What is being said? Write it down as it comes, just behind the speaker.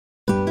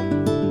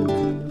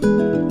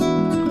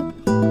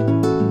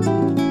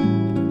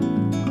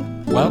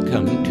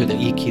Welcome to the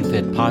EQ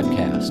Fit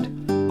podcast.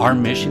 Our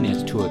mission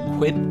is to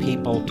equip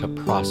people to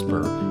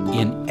prosper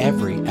in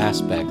every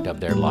aspect of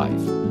their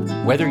life.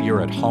 Whether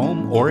you're at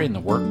home or in the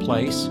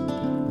workplace,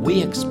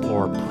 we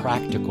explore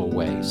practical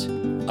ways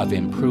of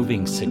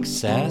improving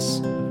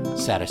success,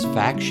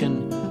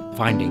 satisfaction,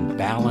 finding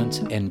balance,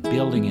 and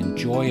building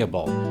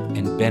enjoyable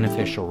and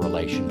beneficial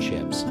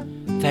relationships.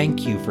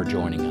 Thank you for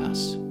joining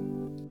us.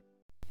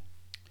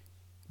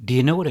 Do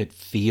you know what it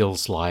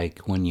feels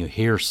like when you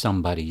hear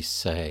somebody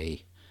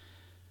say,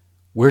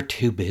 "We're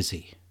too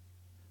busy.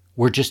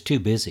 We're just too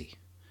busy.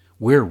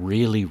 We're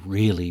really,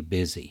 really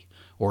busy,"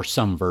 or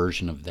some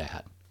version of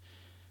that?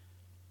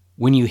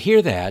 When you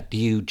hear that, do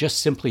you just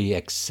simply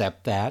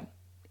accept that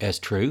as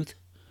truth?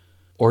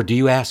 Or do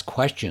you ask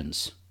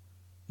questions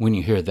when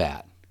you hear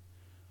that?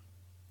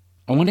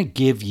 I want to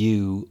give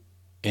you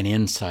an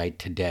insight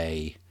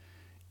today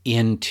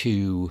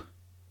into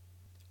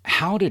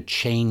how to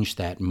change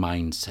that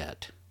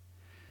mindset.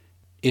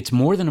 It's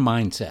more than a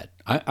mindset.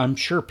 I'm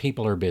sure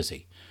people are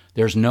busy.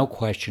 There's no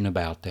question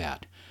about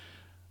that.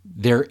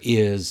 There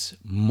is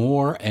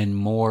more and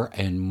more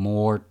and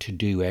more to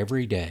do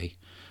every day.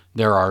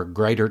 There are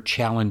greater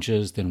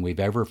challenges than we've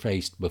ever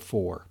faced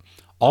before.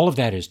 All of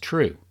that is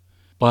true.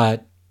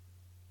 But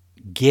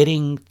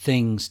getting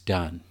things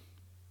done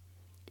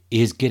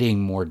is getting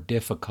more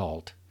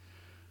difficult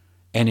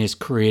and is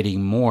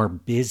creating more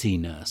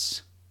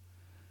busyness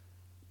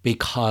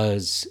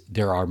because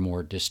there are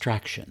more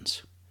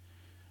distractions.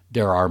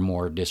 There are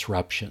more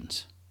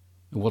disruptions.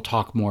 We'll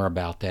talk more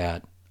about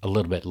that a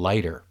little bit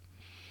later.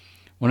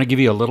 I want to give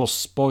you a little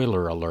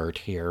spoiler alert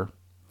here.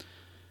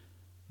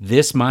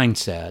 This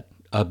mindset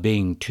of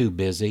being too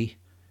busy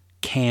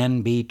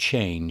can be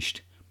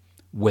changed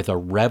with a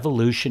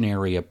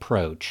revolutionary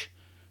approach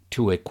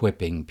to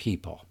equipping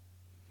people.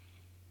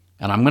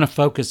 And I'm going to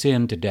focus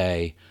in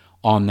today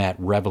on that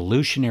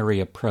revolutionary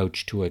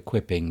approach to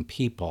equipping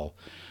people.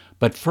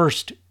 But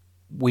first,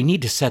 we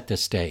need to set the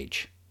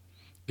stage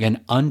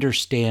and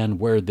understand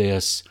where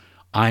this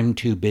 "I'm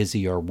too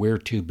busy" or "we're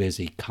too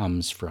busy"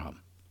 comes from.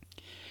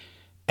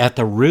 At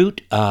the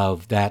root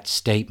of that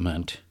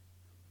statement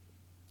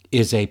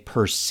is a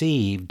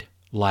perceived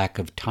lack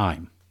of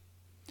time.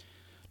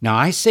 Now,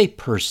 I say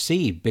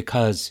perceived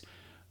because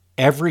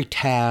every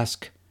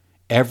task,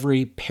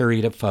 every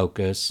period of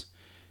focus,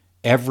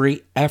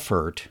 every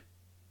effort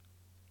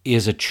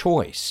is a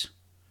choice.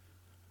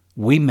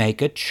 We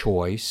make a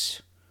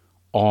choice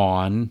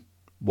on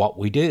what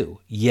we do.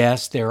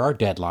 Yes, there are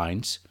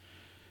deadlines.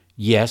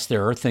 Yes,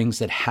 there are things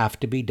that have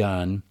to be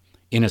done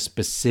in a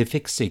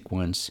specific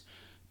sequence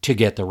to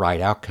get the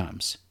right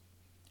outcomes.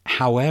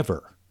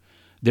 However,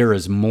 there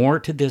is more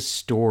to this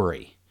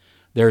story.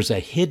 There's a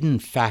hidden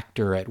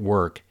factor at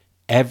work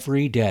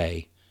every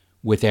day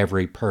with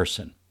every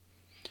person.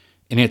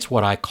 And it's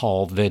what I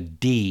call the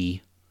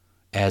D,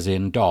 as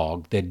in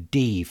dog, the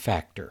D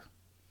factor.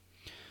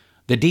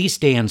 The D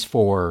stands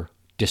for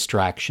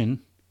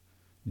distraction,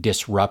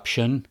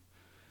 disruption,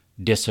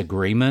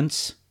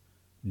 disagreements,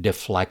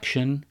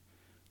 deflection,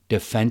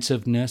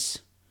 defensiveness,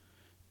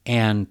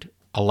 and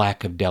a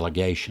lack of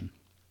delegation.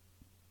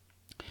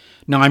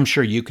 Now, I'm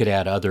sure you could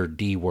add other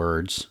D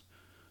words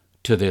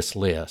to this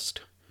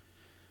list.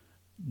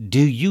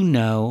 Do you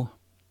know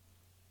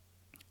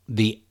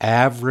the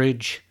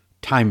average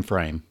time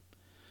frame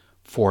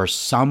for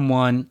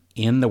someone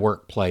in the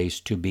workplace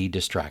to be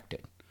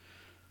distracted?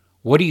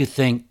 What do you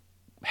think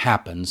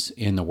happens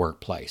in the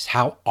workplace?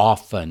 How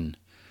often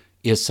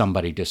is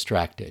somebody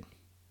distracted?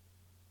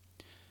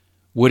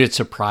 Would it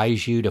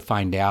surprise you to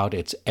find out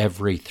it's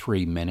every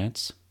 3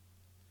 minutes?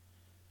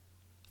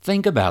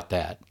 Think about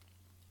that.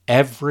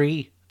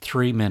 Every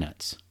 3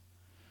 minutes.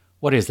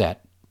 What is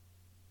that?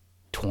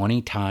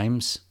 20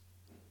 times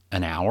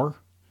an hour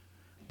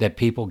that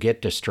people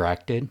get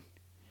distracted?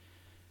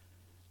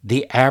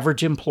 The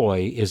average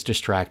employee is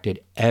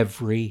distracted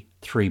every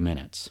 3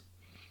 minutes.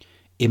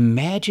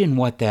 Imagine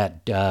what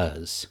that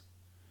does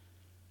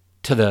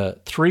to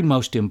the three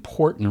most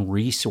important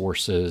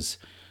resources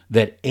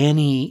that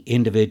any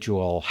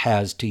individual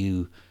has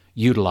to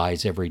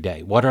utilize every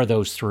day. What are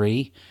those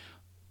three?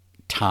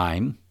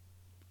 Time,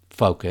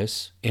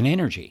 focus, and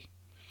energy.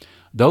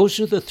 Those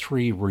are the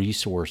three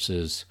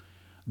resources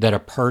that a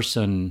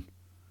person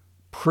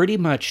pretty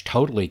much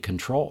totally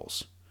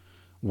controls.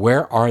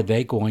 Where are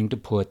they going to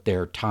put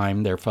their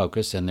time, their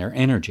focus, and their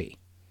energy?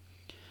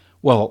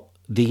 Well,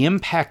 the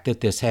impact that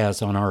this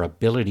has on our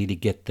ability to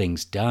get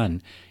things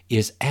done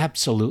is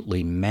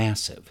absolutely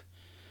massive.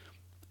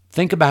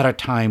 Think about a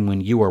time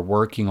when you were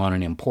working on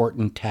an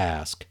important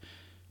task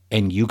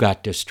and you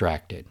got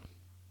distracted.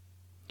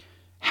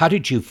 How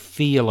did you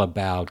feel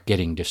about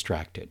getting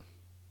distracted?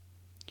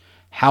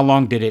 How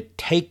long did it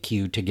take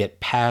you to get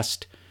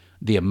past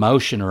the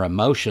emotion or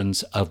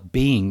emotions of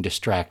being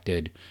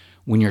distracted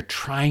when you're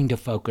trying to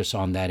focus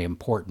on that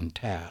important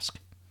task?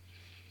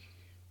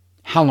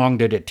 How long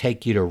did it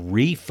take you to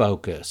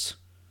refocus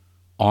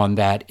on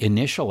that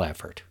initial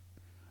effort,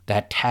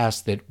 that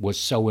task that was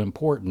so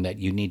important that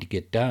you need to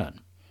get done?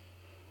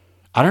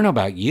 I don't know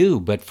about you,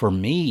 but for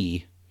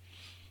me,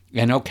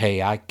 And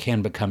okay, I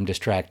can become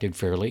distracted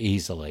fairly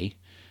easily.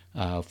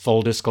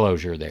 Full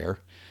disclosure there.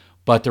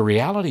 But the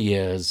reality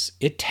is,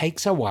 it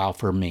takes a while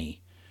for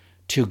me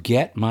to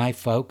get my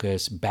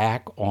focus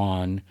back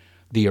on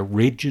the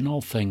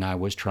original thing I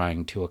was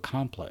trying to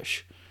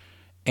accomplish.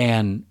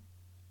 And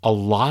a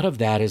lot of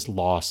that is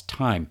lost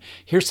time.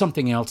 Here's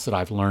something else that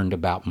I've learned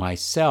about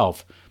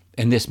myself,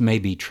 and this may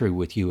be true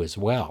with you as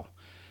well.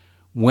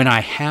 When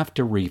I have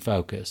to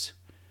refocus,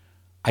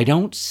 I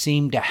don't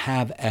seem to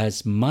have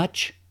as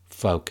much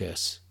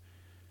focus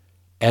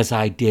as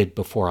I did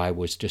before I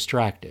was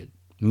distracted.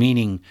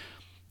 Meaning,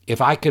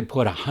 if I could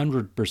put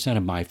 100%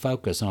 of my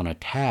focus on a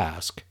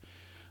task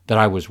that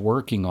I was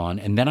working on,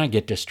 and then I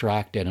get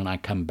distracted and I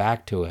come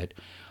back to it,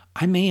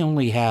 I may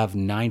only have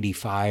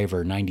 95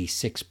 or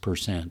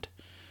 96%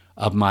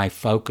 of my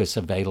focus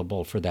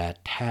available for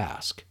that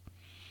task.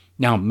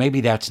 Now, maybe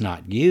that's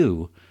not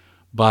you,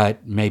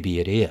 but maybe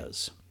it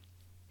is.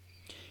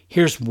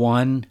 Here's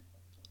one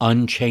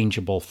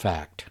unchangeable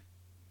fact.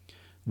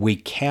 We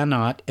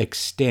cannot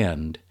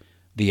extend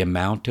the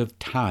amount of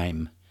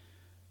time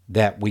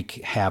that we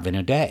have in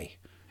a day.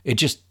 It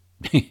just,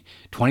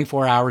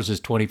 24 hours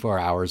is 24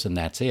 hours and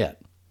that's it.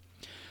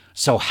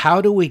 So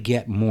how do we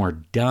get more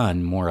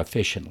done more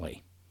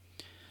efficiently?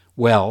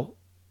 Well,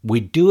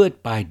 we do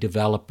it by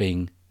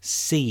developing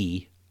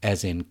C,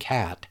 as in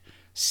cat,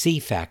 C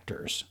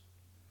factors.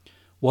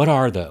 What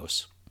are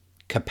those?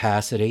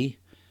 Capacity,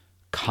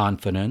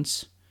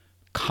 confidence,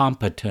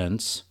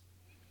 competence,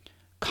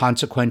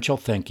 consequential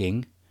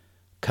thinking,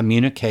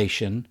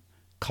 communication,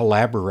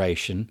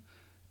 collaboration,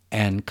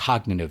 and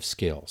cognitive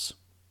skills.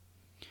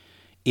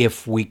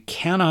 If we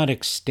cannot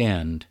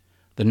extend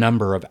the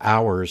number of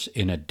hours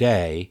in a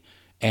day,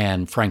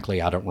 and frankly,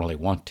 I don't really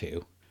want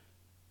to,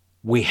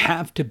 we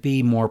have to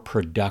be more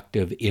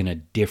productive in a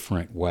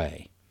different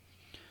way.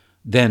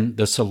 Then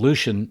the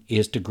solution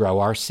is to grow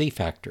our C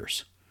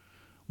factors.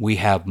 We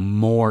have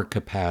more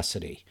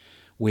capacity.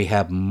 We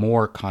have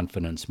more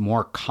confidence,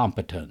 more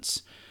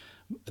competence,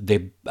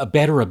 a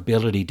better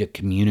ability to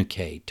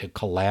communicate, to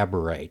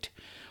collaborate.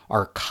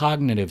 Our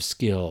cognitive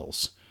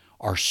skills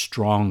are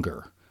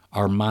stronger.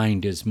 Our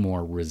mind is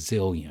more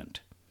resilient.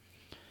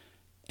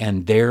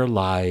 And there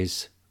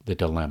lies the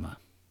dilemma.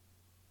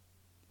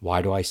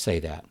 Why do I say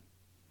that?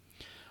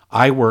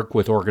 I work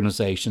with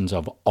organizations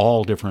of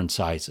all different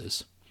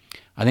sizes.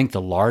 I think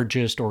the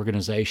largest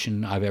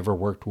organization I've ever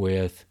worked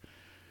with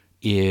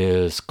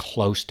is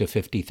close to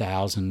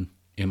 50,000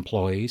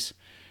 employees,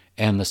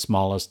 and the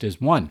smallest is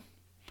 1.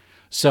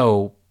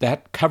 So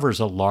that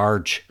covers a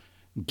large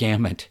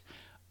gamut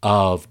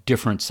of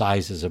different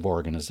sizes of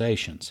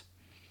organizations.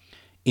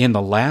 In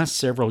the last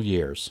several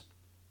years,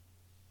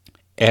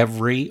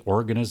 every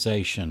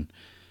organization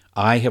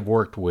I have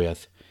worked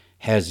with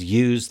has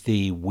used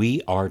the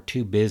 "we are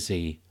too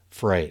busy"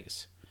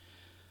 phrase.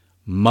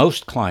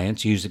 Most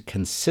clients use it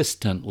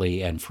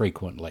consistently and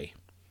frequently.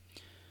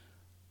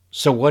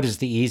 So what is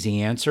the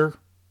easy answer?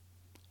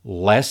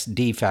 Less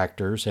D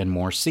factors and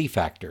more C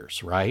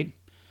factors, right?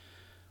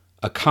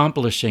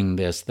 Accomplishing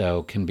this,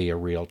 though, can be a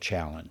real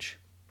challenge.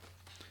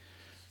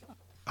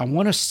 I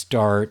want to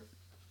start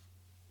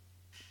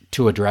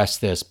to address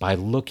this by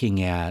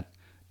looking at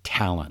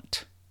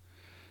talent.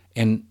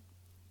 And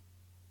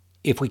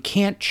if we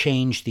can't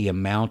change the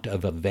amount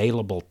of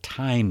available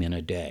time in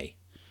a day,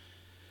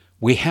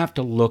 we have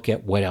to look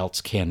at what else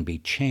can be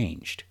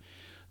changed.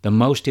 The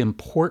most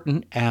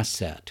important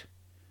asset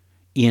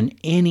in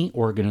any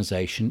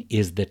organization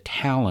is the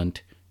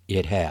talent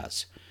it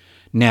has.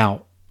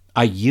 Now,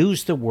 I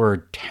use the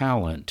word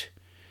talent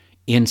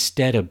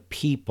instead of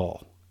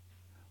people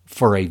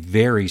for a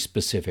very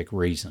specific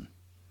reason.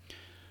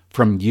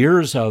 From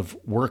years of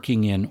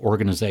working in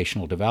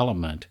organizational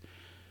development,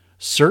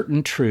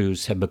 certain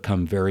truths have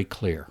become very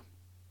clear.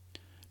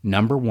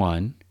 Number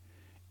one,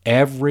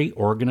 every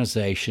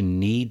organization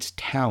needs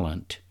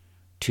talent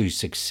to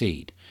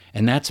succeed,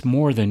 and that's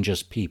more than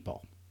just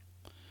people.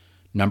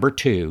 Number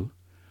two,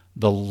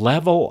 the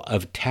level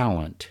of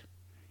talent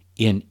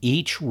in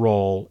each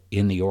role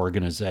in the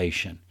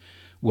organization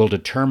will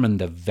determine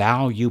the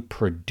value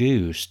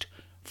produced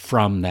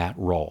from that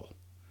role.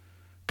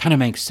 Kind of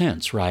makes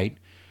sense, right?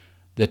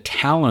 The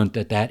talent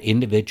that that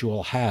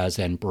individual has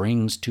and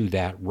brings to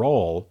that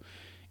role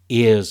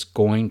is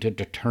going to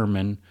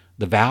determine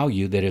the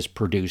value that is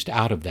produced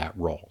out of that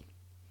role.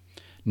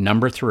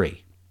 Number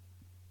three,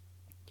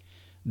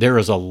 there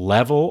is a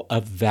level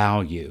of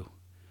value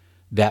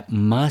that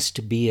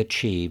must be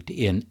achieved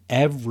in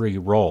every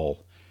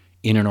role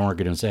in an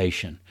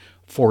organization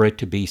for it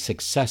to be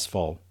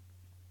successful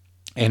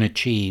and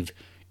achieve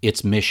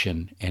its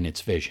mission and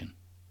its vision.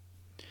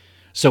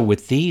 So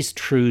with these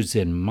truths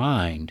in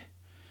mind,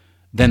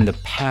 then the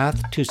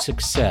path to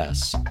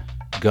success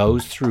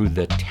goes through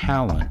the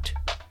talent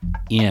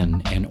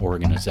in an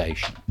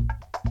organization.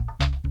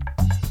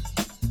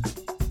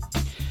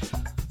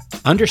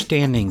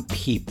 Understanding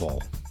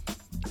people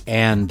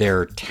and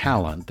their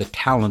talent, the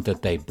talent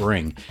that they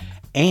bring,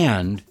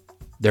 and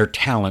their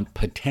talent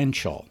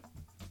potential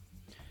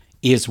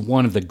is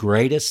one of the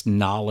greatest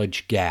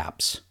knowledge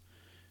gaps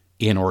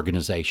in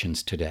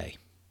organizations today.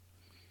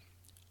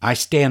 I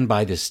stand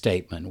by this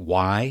statement.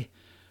 Why?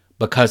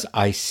 Because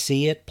I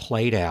see it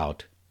played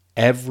out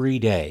every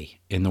day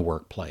in the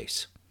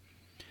workplace.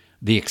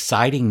 The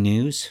exciting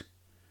news,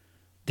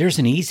 there's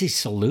an easy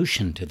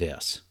solution to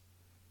this.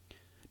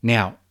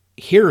 Now,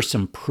 here are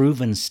some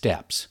proven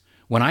steps.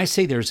 When I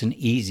say there's an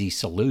easy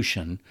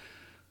solution,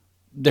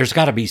 there's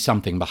got to be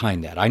something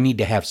behind that. I need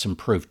to have some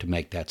proof to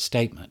make that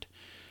statement.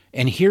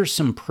 And here's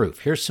some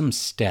proof. Here's some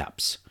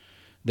steps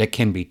that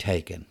can be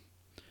taken.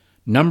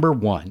 Number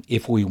one,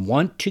 if we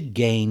want to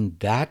gain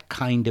that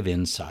kind of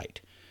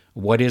insight,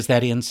 what is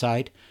that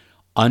insight?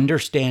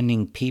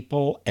 Understanding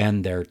people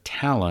and their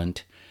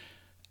talent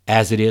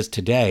as it is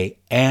today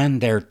and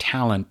their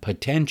talent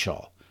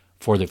potential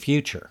for the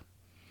future.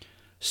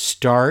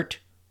 Start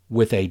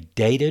with a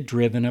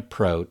data-driven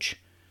approach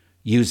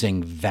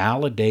using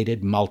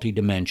validated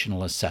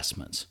multidimensional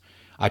assessments.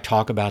 I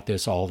talk about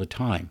this all the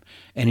time,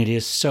 and it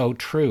is so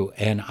true.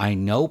 And I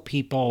know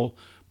people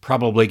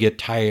probably get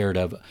tired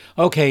of,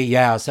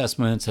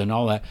 assessments and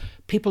all that.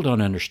 People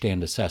don't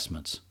understand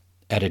assessments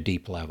at a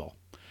deep level,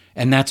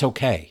 and that's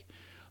okay.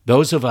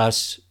 Those of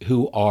us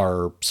who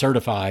are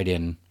certified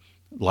in,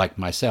 like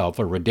myself,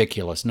 a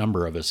ridiculous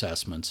number of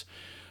assessments,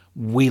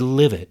 we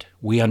live it.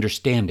 We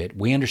understand it.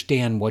 We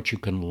understand what you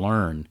can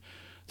learn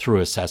through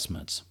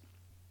assessments.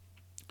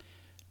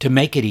 To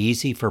make it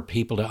easy for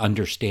people to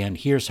understand,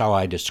 here's how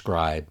I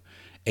describe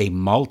a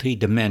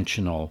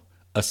multidimensional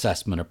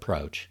assessment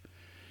approach.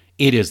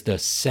 It is the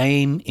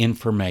same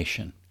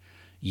information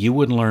you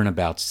would learn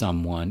about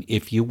someone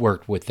if you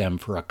worked with them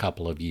for a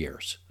couple of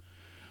years,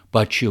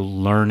 but you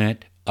learn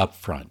it up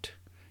front.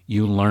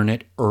 You learn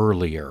it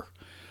earlier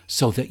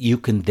so that you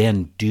can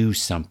then do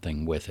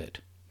something with it.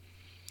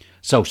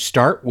 So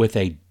start with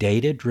a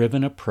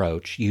data-driven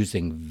approach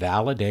using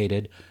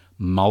validated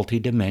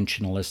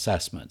multidimensional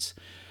assessments.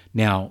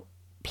 Now,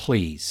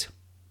 please,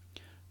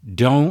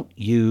 don't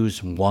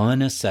use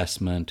one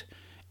assessment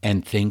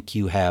and think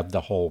you have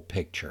the whole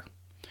picture.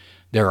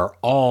 There are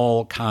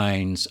all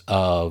kinds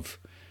of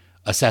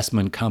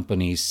assessment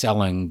companies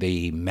selling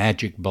the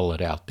magic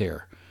bullet out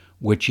there,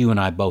 which you and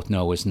I both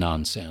know is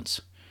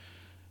nonsense.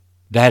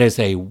 That is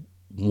a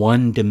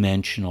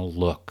one-dimensional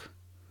look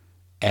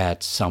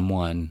at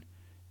someone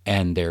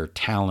and their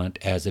talent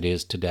as it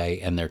is today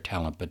and their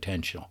talent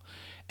potential.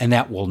 And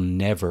that will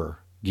never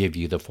give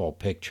you the full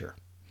picture.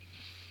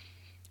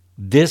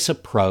 This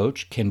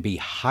approach can be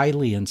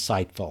highly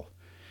insightful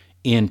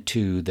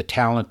into the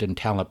talent and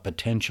talent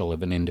potential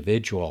of an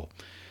individual,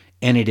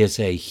 and it is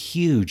a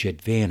huge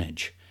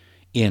advantage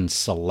in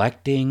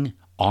selecting,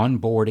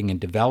 onboarding, and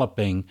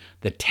developing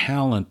the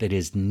talent that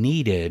is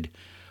needed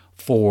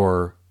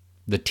for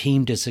the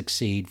team to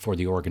succeed, for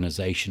the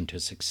organization to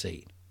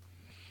succeed.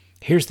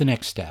 Here's the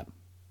next step.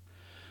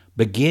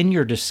 Begin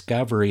your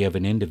discovery of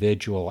an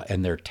individual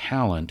and their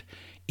talent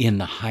in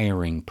the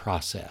hiring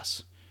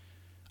process.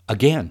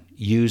 Again,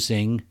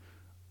 using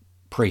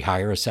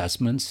pre-hire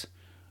assessments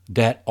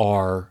that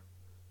are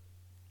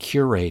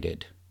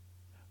curated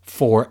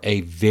for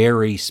a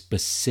very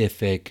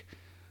specific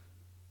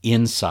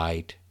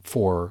insight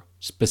for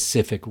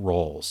specific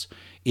roles.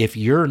 If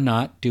you're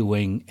not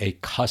doing a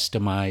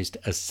customized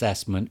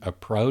assessment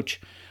approach,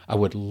 I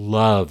would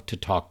love to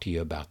talk to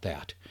you about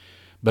that.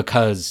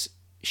 Because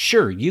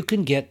sure, you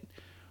can get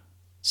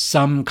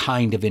some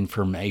kind of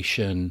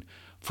information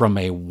from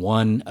a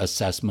one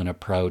assessment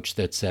approach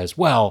that says,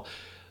 well,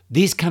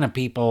 these kind of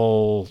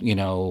people,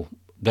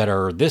 that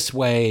are this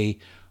way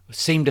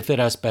seem to fit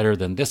us better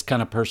than this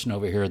kind of person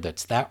over here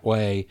that's that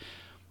way.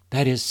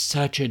 That is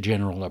such a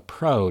general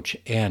approach,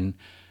 and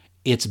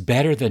it's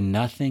better than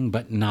nothing,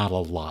 but not a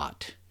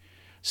lot.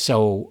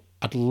 So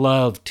I'd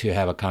love to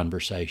have a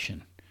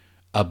conversation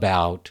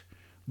about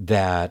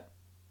that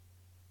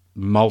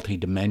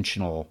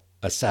multidimensional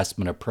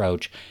assessment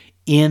approach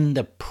in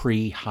the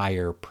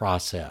pre-hire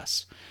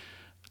process.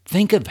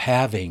 Think of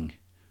having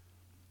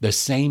the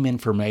same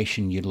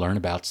information you'd learn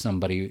about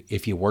somebody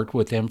if you worked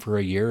with them for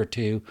a year or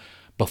two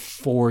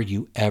before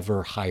you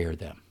ever hire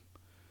them.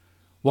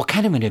 What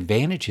kind of an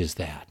advantage is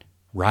that,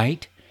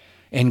 right?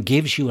 And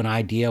gives you an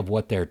idea of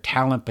what their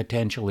talent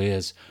potential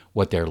is,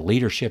 what their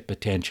leadership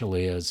potential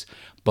is,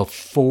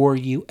 before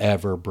you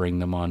ever bring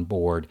them on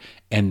board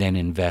and then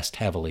invest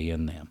heavily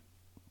in them.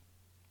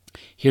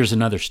 Here's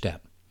another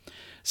step.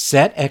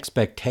 Set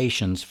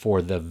expectations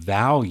for the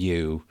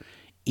value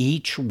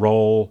each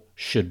role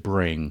should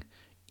bring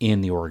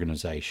in the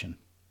organization.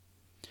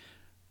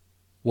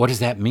 What does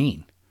that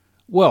mean?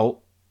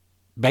 Well,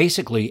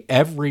 basically,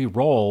 every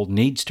role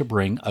needs to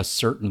bring a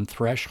certain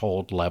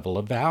threshold level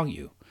of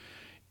value.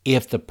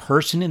 If the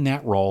person in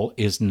that role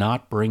is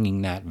not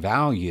bringing that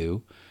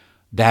value,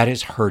 that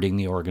is hurting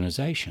the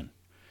organization.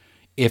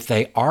 If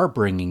they are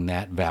bringing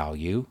that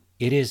value,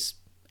 it is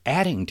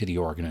adding to the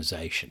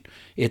organization.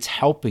 It's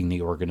helping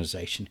the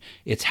organization.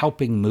 It's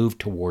helping move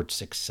towards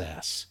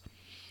success.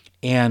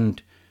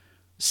 And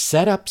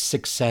set up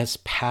success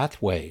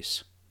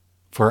pathways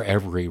for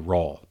every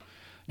role.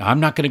 Now, I'm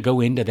not going to go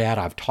into that.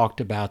 I've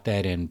talked about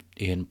that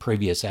in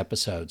previous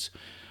episodes.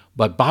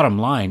 But bottom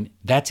line,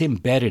 that's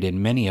embedded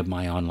in many of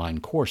my online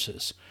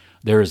courses.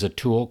 There is a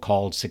tool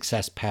called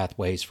Success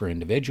Pathways for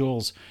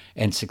Individuals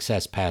and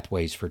Success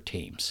Pathways for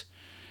Teams.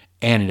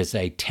 And it is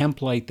a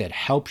template that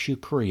helps you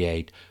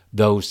create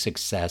those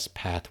success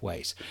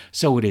pathways.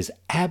 So it is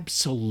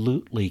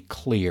absolutely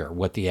clear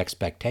what the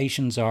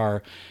expectations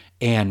are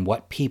and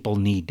what people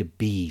need to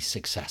be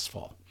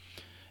successful.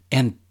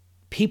 And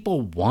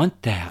people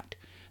want that.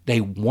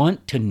 They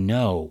want to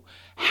know,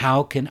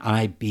 how can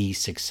I be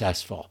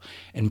successful?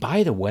 And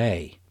by the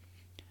way,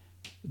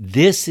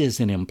 this is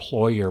an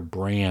employer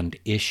brand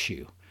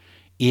issue.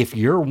 If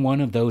you're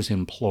one of those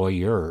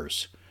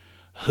employers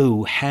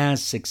who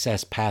has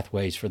success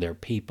pathways for their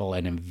people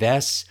and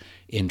invests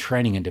in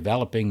training and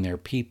developing their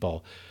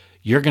people,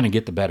 you're going to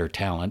get the better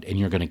talent and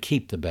you're going to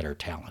keep the better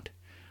talent.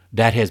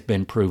 That has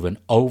been proven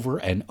over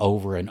and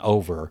over and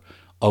over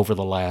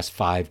the last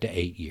 5 to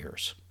 8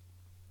 years.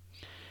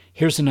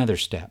 Here's another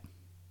step.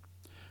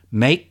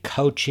 Make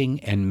coaching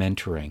and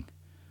mentoring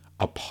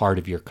a part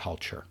of your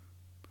culture.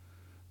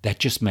 That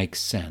just makes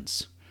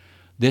sense.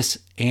 This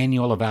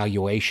annual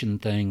evaluation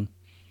thing,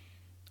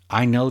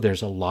 I know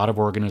there's a lot of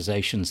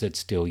organizations that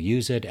still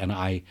use it, and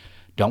I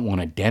don't want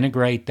to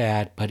denigrate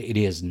that, but it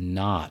is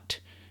not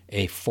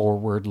a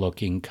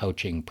forward-looking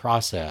coaching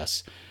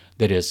process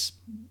that is,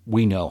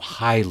 we know,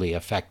 highly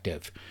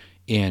effective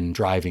in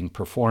driving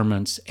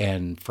performance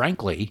and,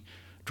 frankly,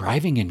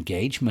 driving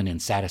engagement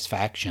and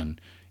satisfaction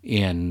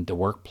in the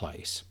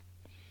workplace.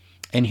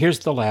 And here's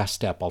the last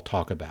step I'll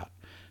talk about.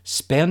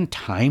 Spend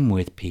time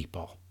with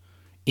people.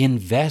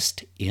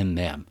 Invest in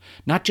them.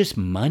 Not just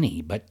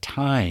money, but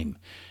time.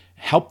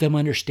 Help them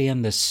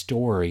understand the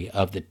story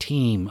of the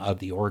team, of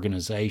the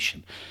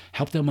organization.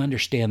 Help them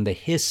understand the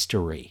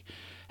history.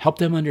 Help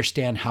them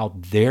understand how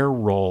their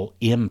role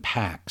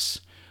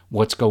impacts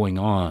what's going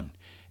on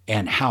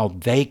and how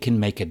they can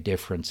make a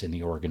difference in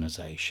the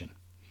organization.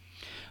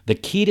 The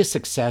key to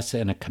success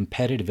and a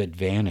competitive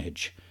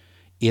advantage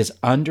is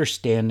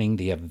understanding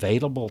the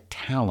available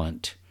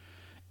talent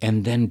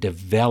and then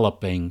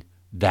developing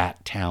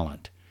that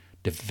talent,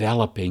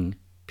 developing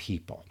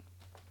people.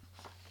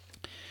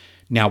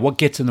 Now, what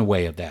gets in the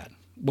way of that?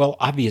 Well,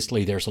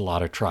 obviously, there's a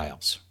lot of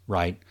trials,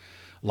 right?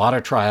 A lot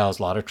of trials,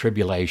 a lot of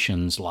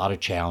tribulations, a lot of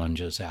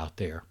challenges out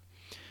there.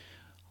 I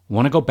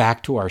want to go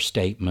back to our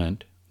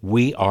statement,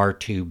 we are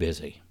too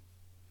busy.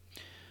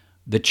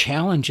 The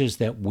challenges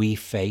that we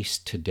face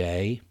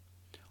today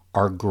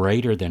are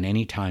greater than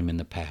any time in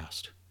the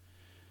past.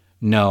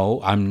 No,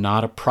 I'm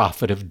not a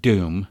prophet of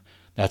doom.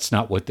 That's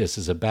not what this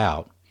is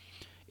about.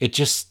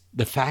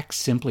 The facts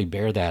simply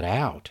bear that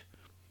out.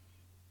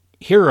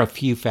 Here are a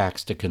few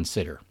facts to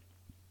consider.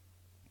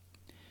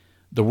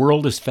 The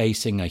world is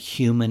facing a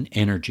human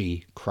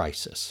energy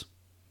crisis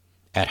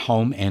at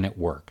home and at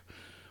work.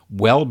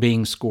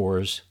 Well-being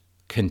scores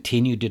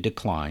continue to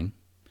decline.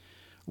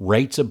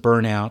 Rates of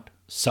burnout,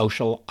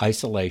 social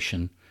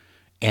isolation,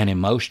 and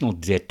emotional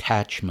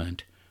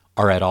detachment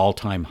are at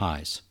all-time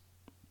highs.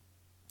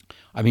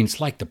 I mean,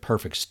 it's like the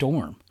perfect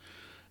storm.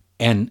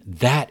 And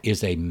that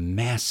is a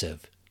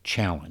massive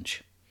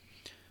challenge.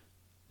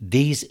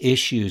 These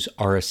issues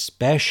are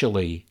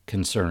especially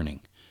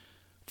concerning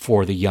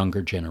for the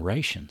younger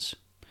generations.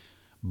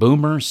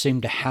 Boomers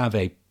seem to have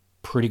a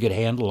pretty good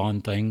handle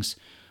on things,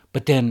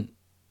 but then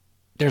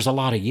there's a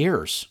lot of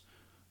years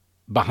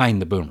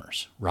behind the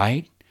boomers,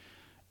 right?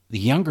 The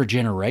younger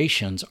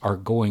generations are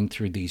going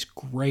through these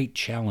great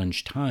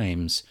challenge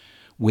times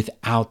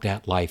without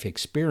that life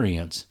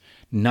experience.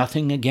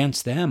 Nothing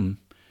against them.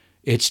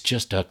 It's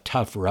just a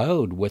tough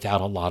road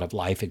without a lot of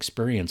life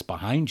experience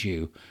behind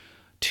you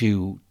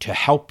to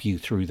help you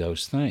through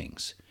those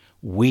things.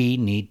 We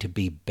need to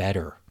be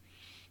better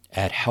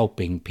at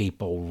helping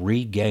people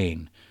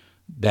regain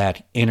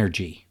that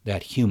energy,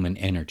 that human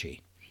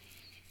energy.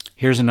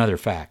 Here's another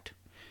fact.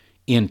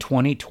 In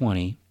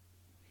 2020,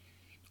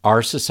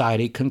 our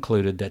society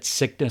concluded that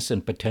sickness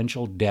and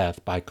potential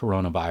death by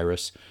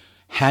coronavirus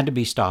had to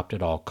be stopped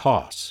at all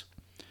costs.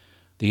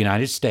 The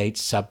United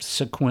States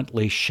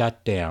subsequently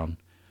shut down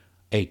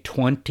a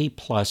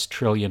 $20+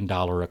 trillion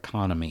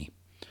economy,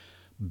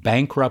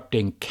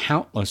 bankrupting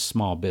countless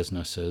small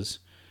businesses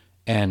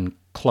and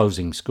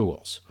closing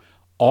schools.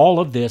 All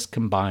of this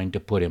combined to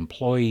put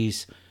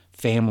employees,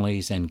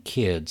 families, and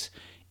kids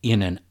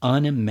in an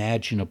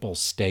unimaginable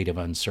state of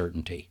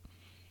uncertainty.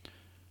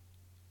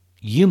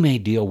 You may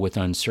deal with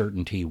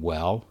uncertainty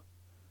well,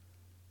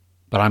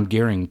 but I'm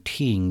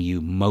guaranteeing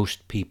you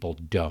most people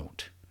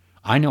don't.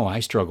 I know I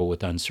struggle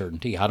with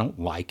uncertainty. I don't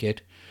like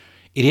it.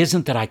 It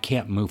isn't that I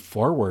can't move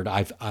forward.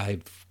 I've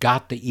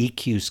got the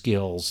EQ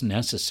skills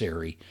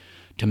necessary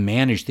to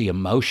manage the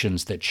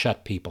emotions that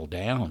shut people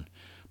down,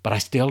 but I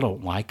still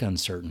don't like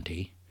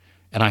uncertainty,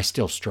 and I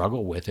still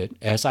struggle with it,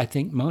 as I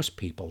think most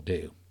people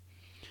do.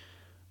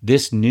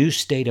 This new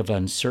state of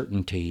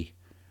uncertainty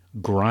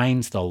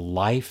grinds the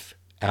life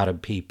out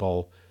of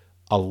people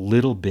a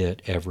little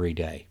bit every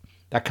day.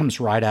 That comes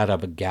right out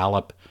of a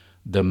Gallup,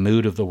 The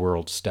Mood of the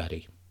World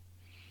study.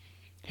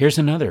 Here's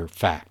another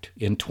fact.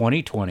 In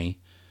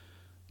 2020,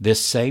 this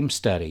same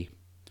study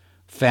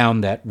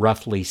found that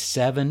roughly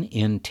 7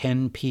 in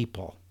 10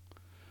 people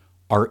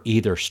are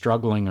either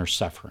struggling or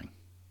suffering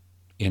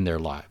in their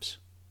lives.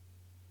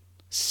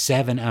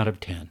 7 out of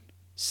 10,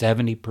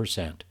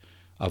 70%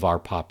 of our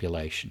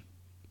population.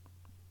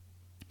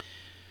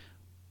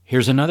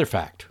 Here's another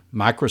fact.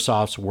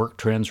 Microsoft's Work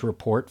Trends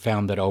report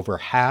found that over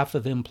half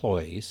of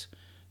employees,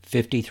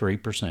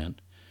 53%,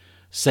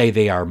 say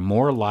they are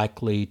more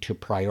likely to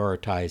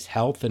prioritize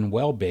health and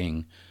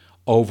well-being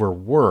over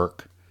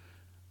work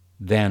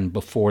than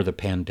before the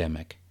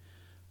pandemic,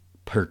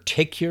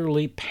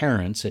 particularly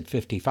parents at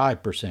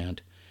 55%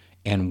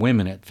 and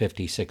women at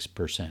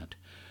 56%.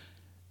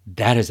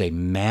 That is a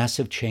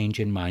massive change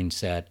in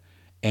mindset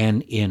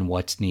and in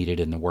what's needed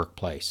in the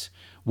workplace.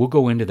 We'll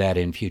go into that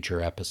in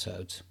future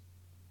episodes.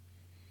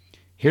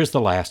 Here's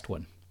the last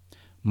one.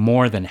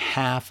 More than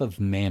half of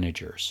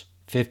managers,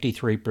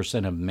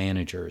 53% of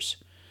managers,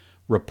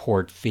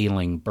 report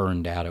feeling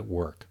burned out at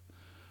work.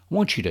 I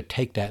want you to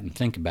take that and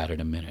think about it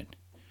a minute.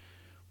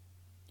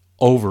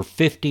 Over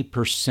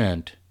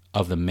 50%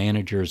 of the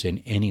managers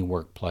in any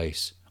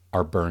workplace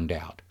are burned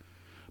out.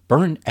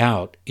 Burned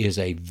out is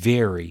a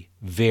very,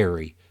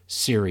 very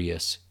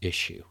serious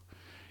issue.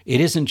 It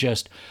isn't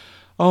just,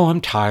 oh, I'm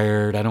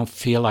tired, I don't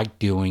feel like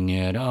doing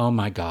it, oh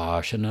my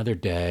gosh, another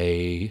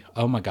day,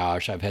 oh my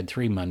gosh, I've had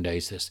 3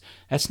 Mondays.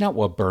 That's not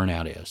what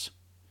burnout is.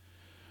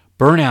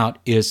 Burnout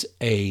is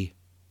a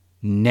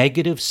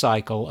negative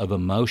cycle of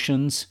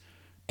emotions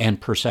and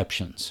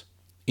perceptions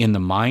in the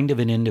mind of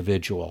an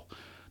individual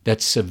that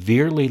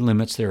severely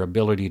limits their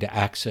ability to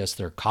access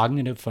their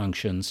cognitive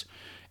functions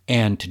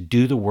and to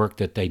do the work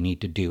that they need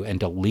to do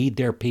and to lead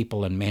their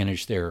people and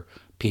manage their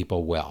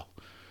people well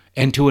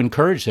and to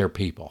encourage their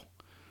people.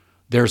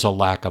 There's a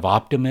lack of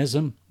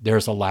optimism.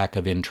 There's a lack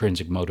of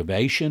intrinsic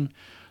motivation.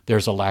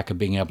 There's a lack of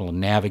being able to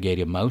navigate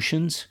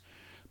emotions.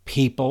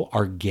 People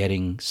are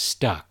getting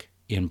stuck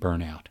in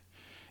burnout.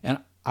 And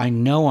I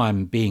know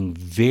I'm being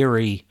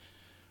very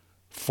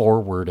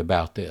forward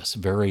about this,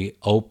 very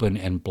open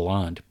and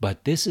blunt,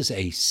 but this is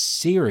a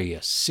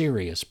serious,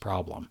 serious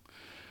problem.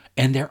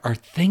 And there are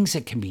things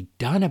that can be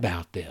done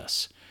about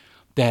this,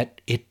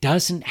 that it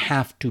doesn't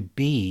have to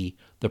be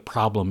the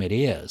problem it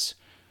is.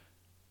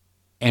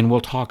 And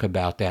we'll talk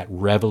about that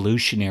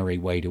revolutionary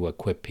way to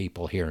equip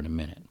people here in a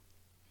minute.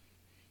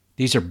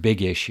 These are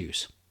big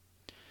issues.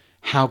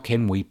 How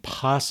can we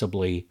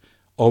possibly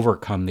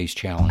overcome these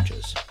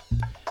challenges?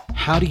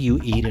 How do you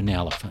eat an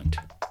elephant?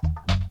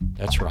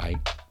 That's right,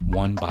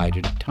 one bite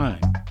at a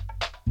time.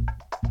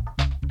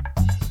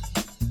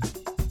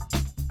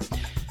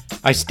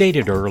 I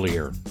stated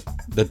earlier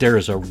that there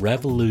is a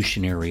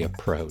revolutionary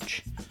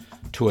approach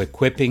to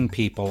equipping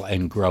people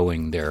and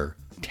growing their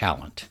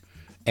talent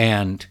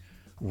and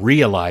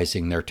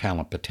realizing their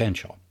talent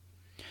potential.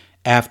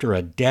 After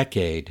a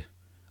decade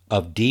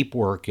of deep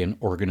work in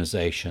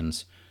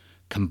organizations,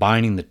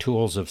 combining the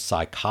tools of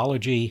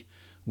psychology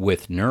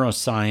with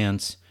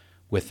neuroscience,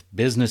 with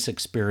business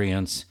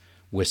experience,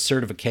 with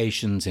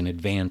certifications in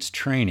advanced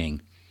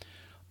training,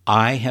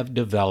 I have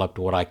developed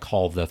what I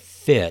call the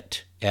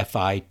FIT,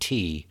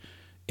 F-I-T,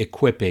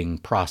 equipping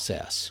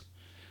process.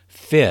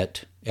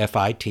 FIT,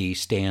 F-I-T,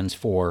 stands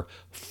for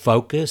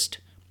Focused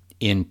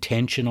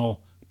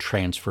Intentional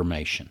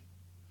Transformation.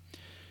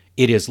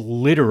 It is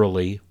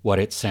literally what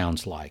it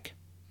sounds like.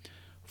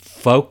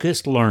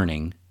 Focused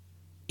learning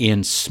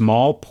in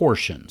small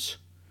portions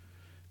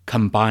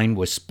combined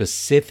with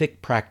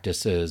specific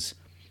practices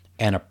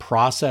and a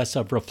process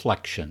of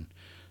reflection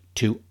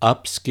to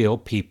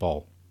upskill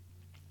people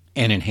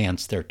and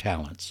enhance their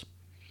talents.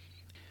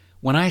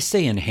 When I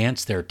say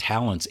enhance their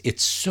talents,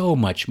 it's so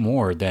much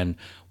more than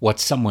what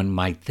someone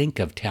might think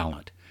of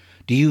talent.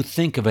 Do you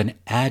think of an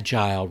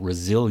agile,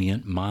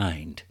 resilient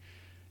mind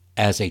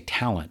as a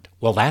talent?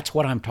 Well, that's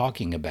what I'm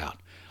talking about.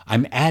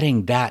 I'm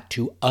adding that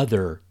to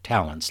other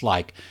talents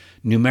like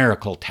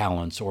numerical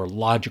talents or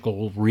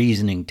logical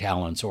reasoning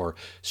talents or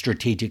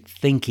strategic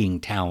thinking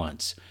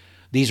talents.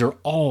 These are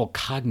all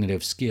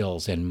cognitive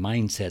skills and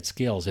mindset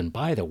skills. And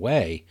by the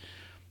way,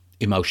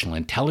 emotional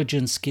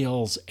intelligence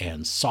skills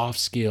and soft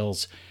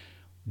skills.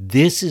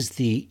 This is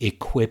the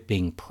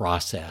equipping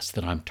process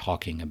that I'm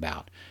talking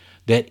about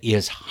that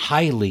is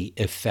highly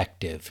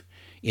effective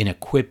in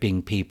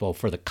equipping people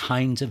for the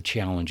kinds of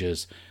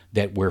challenges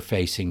that we're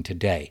facing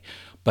today.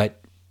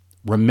 But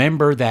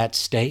remember that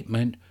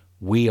statement,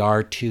 we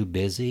are too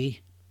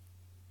busy?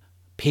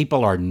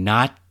 People are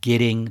not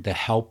getting the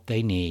help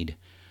they need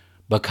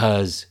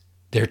because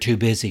they're too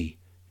busy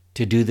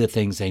to do the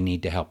things they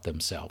need to help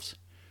themselves.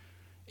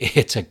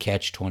 It's a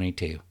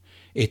catch-22.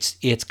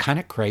 It's kind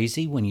of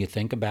crazy when you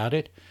think about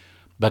it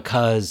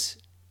because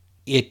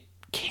it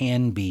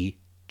can be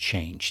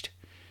changed.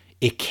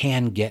 It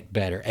can get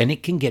better, and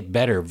it can get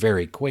better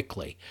very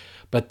quickly,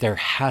 but there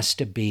has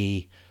to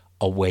be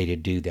a way to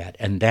do that,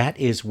 and that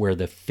is where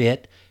the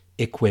FIT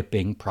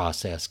equipping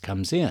process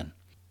comes in.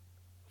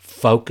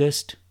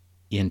 Focused,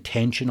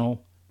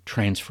 intentional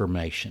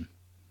transformation.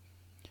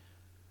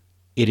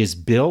 It is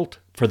built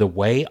for the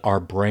way our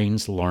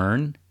brains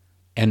learn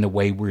and the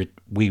way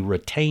we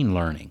retain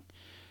learning.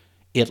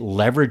 It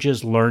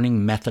leverages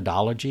learning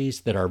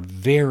methodologies that are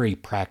very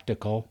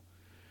practical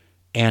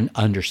and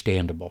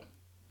understandable.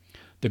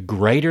 The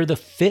greater the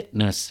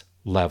fitness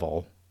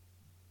level,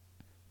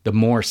 the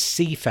more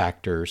C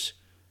factors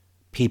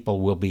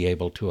people will be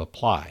able to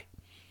apply.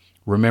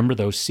 Remember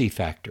those C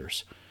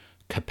factors: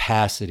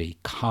 capacity,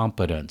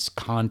 competence,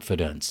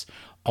 confidence,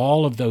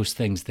 all of those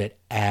things that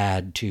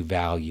add to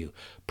value,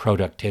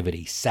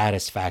 productivity,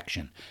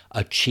 satisfaction,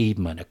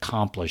 achievement,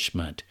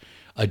 accomplishment,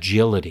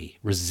 agility,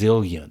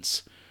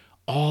 resilience,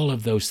 all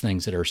of those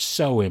things that are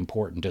so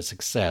important to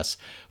success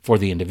for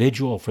the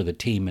individual, for the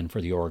team, and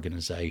for the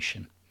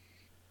organization.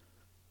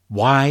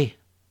 Why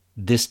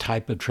this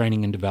type of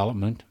training and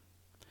development?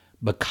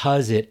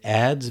 Because it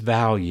adds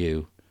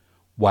value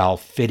while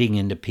fitting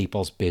into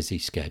people's busy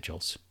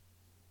schedules.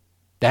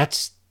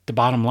 That's the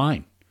bottom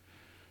line.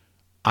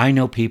 I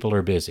know people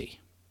are busy.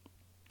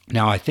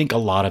 Now, I think a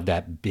lot of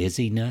that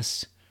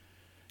busyness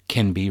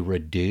can be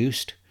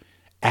reduced.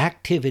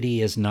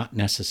 Activity is not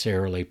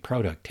necessarily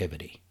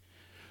productivity.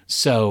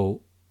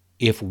 So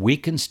if we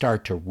can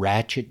start to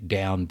ratchet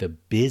down the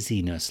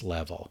busyness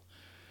level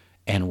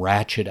and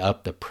ratchet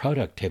up the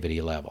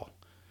productivity level,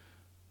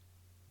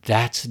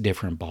 that's a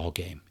different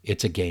ballgame.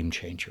 It's a game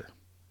changer.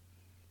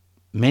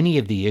 Many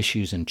of the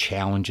issues and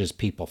challenges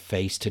people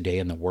face today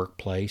in the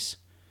workplace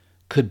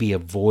could be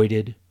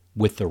avoided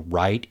with the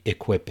right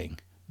equipping,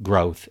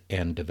 growth,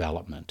 and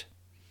development.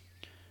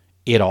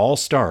 It all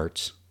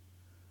starts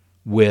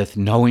with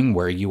knowing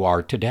where you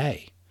are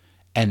today,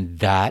 and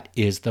that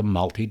is the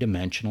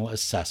multidimensional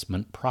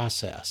assessment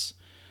process.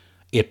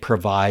 It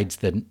provides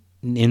the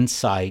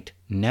insight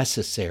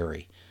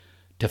necessary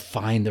to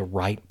find the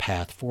right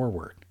path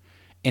forward.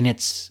 And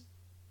it's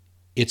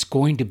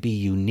going to be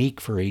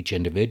unique for each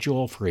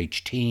individual, for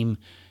each team,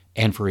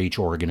 and for each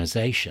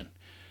organization.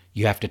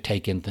 You have to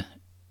take in the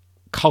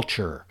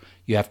culture,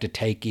 you have to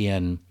take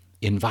in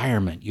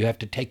environment, you have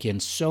to take in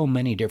so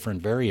many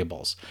different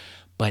variables.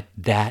 But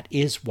that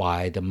is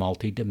why the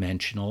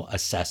multidimensional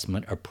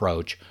assessment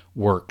approach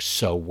works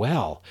so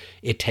well.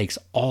 It takes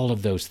all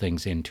of those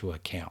things into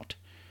account.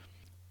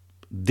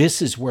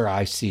 This is where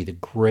I see the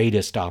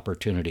greatest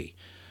opportunity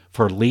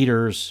for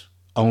leaders,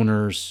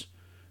 owners,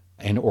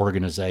 and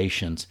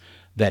organizations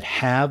that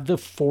have the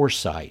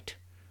foresight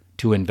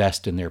to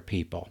invest in their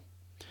people.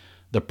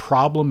 The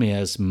problem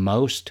is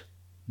most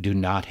do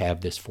not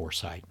have this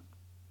foresight.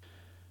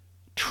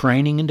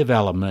 Training and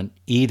development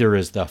either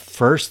is the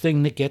first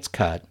thing that gets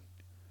cut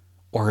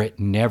or it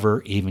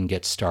never even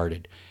gets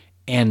started.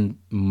 And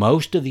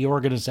most of the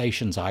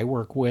organizations I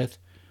work with,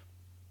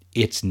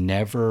 it's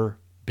never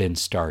been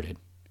started.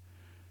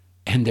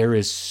 And there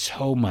is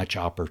so much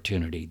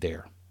opportunity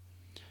there.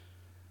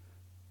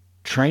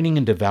 Training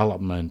and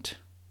development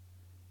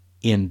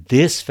in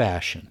this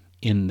fashion,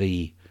 in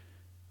the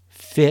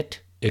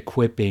fit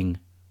equipping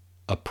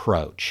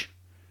approach,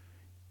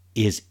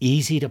 is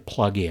easy to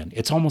plug in.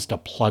 It's almost a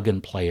plug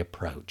and play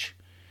approach.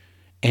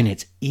 And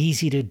it's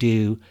easy to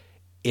do.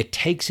 It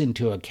takes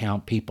into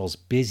account people's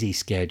busy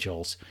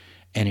schedules,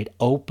 and it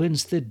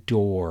opens the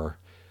door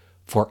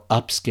for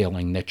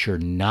upskilling that you're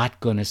not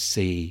going to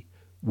see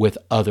with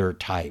other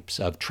types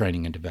of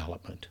training and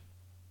development.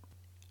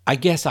 I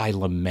guess I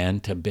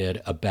lament a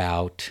bit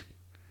about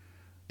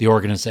the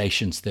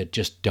organizations that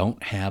just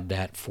don't have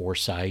that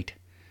foresight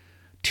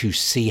to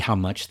see how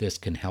much this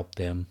can help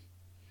them.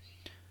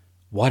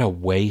 What a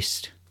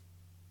waste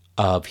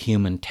of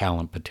human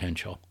talent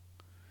potential.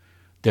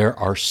 There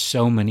are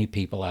so many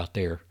people out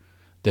there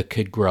that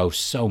could grow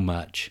so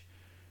much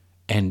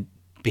and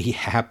be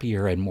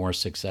happier and more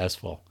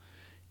successful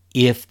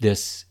if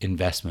this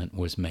investment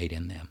was made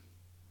in them.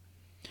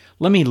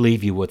 Let me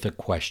leave you with a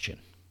question.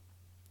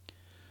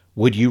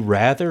 Would you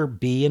rather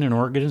be in an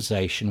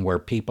organization where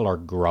people are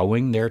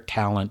growing their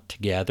talent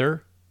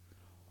together,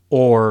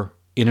 or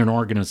in an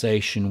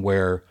organization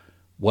where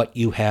what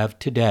you have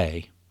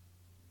today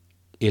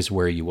is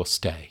where you will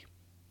stay?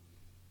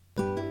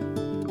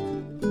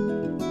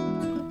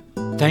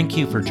 Thank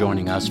you for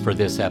joining us for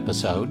this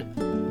episode.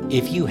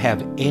 If you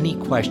have any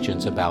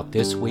questions about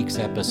this week's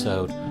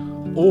episode,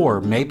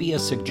 or maybe a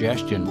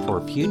suggestion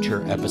for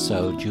future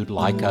episodes you'd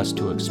like us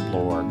to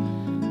explore,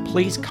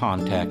 please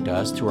contact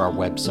us through our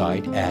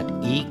website at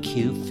eqfit.org.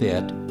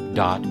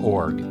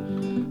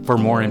 For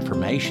more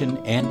information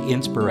and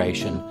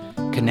inspiration,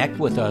 connect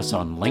with us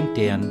on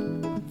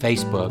LinkedIn,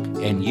 Facebook,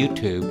 and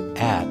YouTube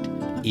at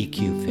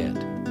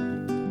EQFit.